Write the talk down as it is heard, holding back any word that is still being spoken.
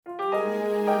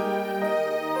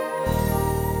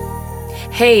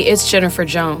Hey, it's Jennifer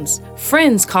Jones.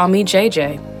 Friends call me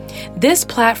JJ. This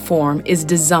platform is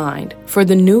designed for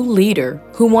the new leader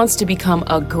who wants to become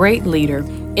a great leader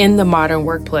in the modern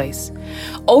workplace.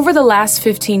 Over the last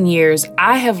 15 years,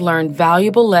 I have learned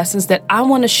valuable lessons that I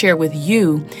want to share with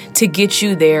you to get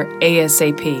you there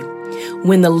ASAP.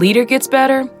 When the leader gets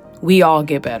better, we all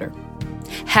get better.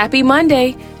 Happy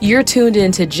Monday! You're tuned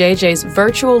into JJ's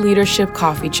Virtual Leadership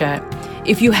Coffee Chat.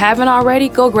 If you haven't already,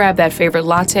 go grab that favorite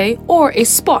latte or a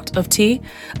spot of tea.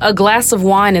 A glass of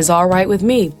wine is all right with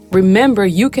me. Remember,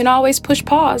 you can always push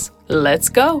pause. Let's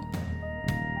go.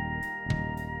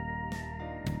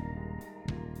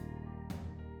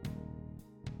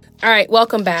 All right,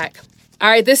 welcome back. All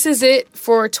right, this is it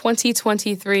for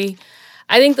 2023.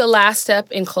 I think the last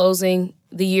step in closing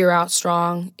the year out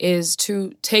strong is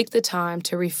to take the time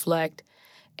to reflect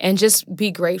and just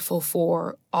be grateful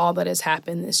for all that has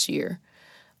happened this year.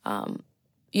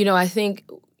 I think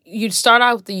you start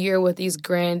out the year with these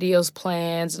grandiose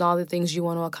plans and all the things you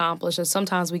want to accomplish. And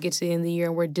sometimes we get to the end of the year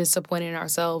and we're disappointed in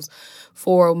ourselves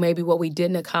for maybe what we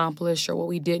didn't accomplish or what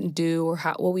we didn't do or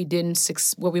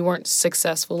what we weren't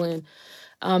successful in.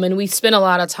 And we spend a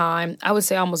lot of time, I would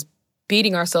say, almost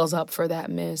beating ourselves up for that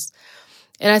miss.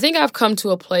 And I think I've come to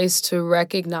a place to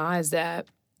recognize that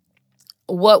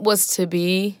what was to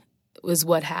be was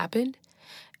what happened.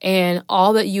 And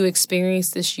all that you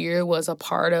experienced this year was a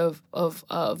part of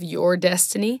your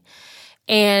destiny.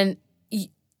 And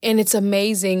it's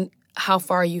amazing how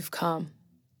far you've come.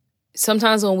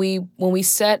 Sometimes when we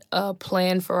set a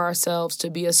plan for ourselves to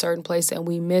be a certain place and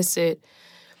we miss it,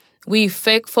 we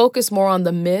focus more on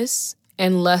the miss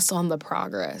and less on the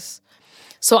progress.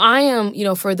 So I am,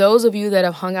 for those of you that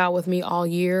have hung out with me all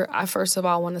year, I first of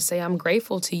all want to say I'm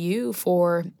grateful to you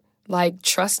for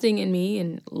trusting in me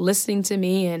and listening to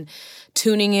me and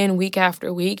tuning in week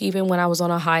after week, even when I was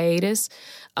on a hiatus,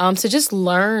 to just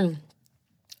learn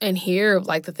and hear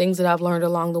the things that I've learned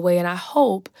along the way. And I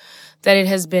hope that it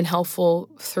has been helpful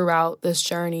throughout this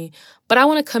journey. But I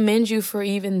want to commend you for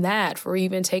even that, for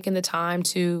even taking the time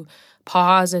to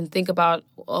pause and think about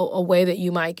a way that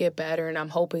you might get better. And I'm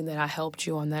hoping that I helped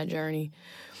you on that journey.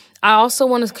 I also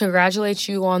want to congratulate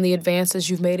you on the advances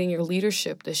you've made in your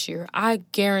leadership this year. I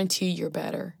guarantee you're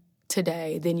better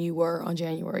today than you were on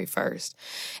January 1st.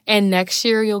 And next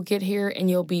year you'll get here and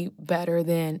you'll be better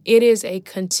then. It is a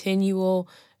continual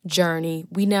journey.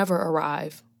 We never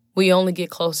arrive. We only get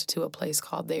closer to a place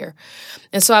called there.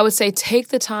 And so I would say take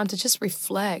the time to just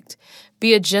reflect,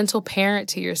 be a gentle parent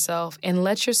to yourself, and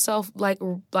let yourself relish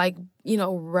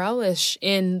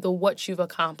in what you've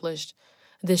accomplished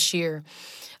this year.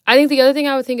 I think the other thing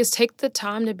I would think is take the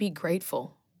time to be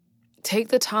grateful. Take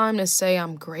the time to say,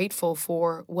 I'm grateful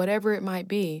for whatever it might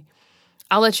be.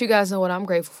 I'll let you guys know what I'm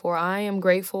grateful for. I am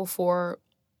grateful for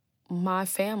my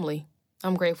family.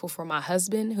 I'm grateful for my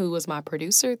husband, who was my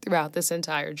producer throughout this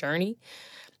entire journey,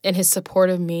 and his support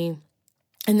of me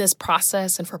in this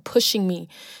process and for pushing me.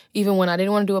 Even when I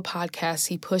didn't want to do a podcast,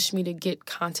 he pushed me to get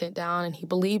content down, and he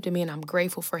believed in me, and I'm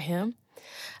grateful for him.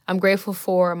 I'm grateful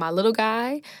for my little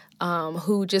guy,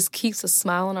 who just keeps a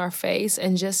smile on our face,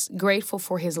 and just grateful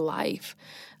for his life.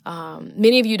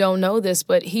 Many of you don't know this,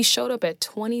 but he showed up at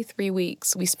 23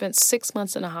 weeks. We spent 6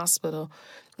 months in a hospital,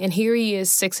 and here he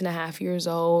is, 6.5 years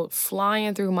old,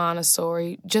 flying through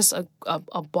Montessori, just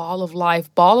a ball of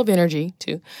life, ball of energy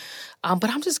too. But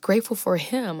I'm just grateful for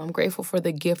him. I'm grateful for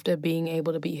the gift of being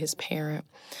able to be his parent.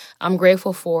 I'm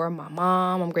grateful for my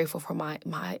mom. I'm grateful for my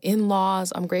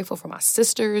in-laws. I'm grateful for my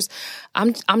sisters.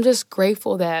 I'm just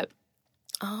grateful that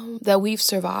we've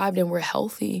survived and we're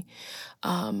healthy.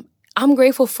 I'm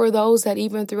grateful for those that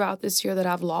even throughout this year that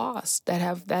I've lost, that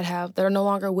are no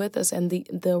longer with us, and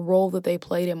the role that they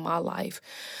played in my life.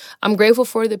 I'm grateful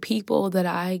for the people that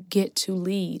I get to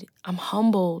lead. I'm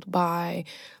humbled by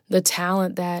the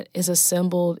talent that is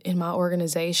assembled in my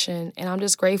organization, and I'm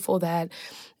just grateful that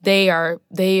they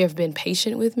have been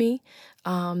patient with me,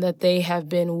 that they have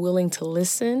been willing to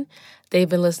listen. They've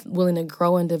been willing to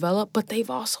grow and develop, but they've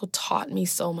also taught me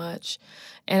so much.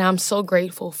 And I'm so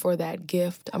grateful for that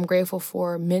gift. I'm grateful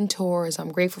for mentors.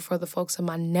 I'm grateful for the folks in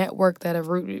my network that have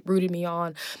rooted me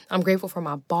on. I'm grateful for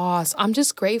my boss. I'm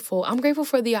just grateful. I'm grateful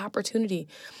for the opportunity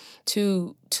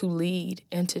to lead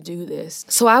and to do this.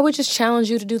 So I would just challenge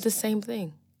you to do the same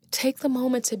thing. Take the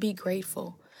moment to be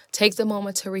grateful. Take the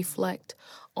moment to reflect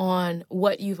on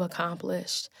what you've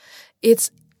accomplished.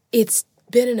 It's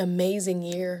been an amazing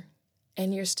year,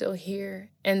 and you're still here.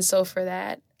 And so for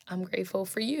that, I'm grateful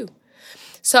for you.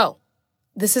 So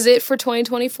this is it for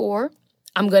 2024.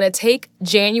 I'm going to take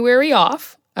January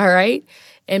off, all right,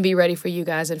 and be ready for you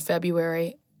guys in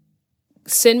February.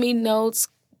 Send me notes,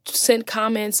 send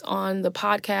comments on the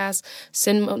podcast,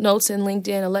 send notes in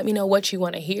LinkedIn, and let me know what you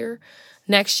want to hear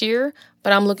next year.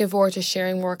 But I'm looking forward to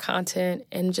sharing more content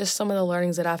and just some of the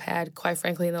learnings that I've had, quite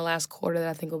frankly, in the last quarter that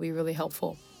I think will be really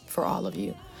helpful for all of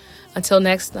you. Until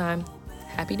next time,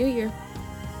 Happy New Year.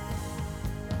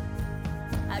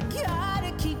 I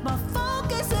gotta keep my phone.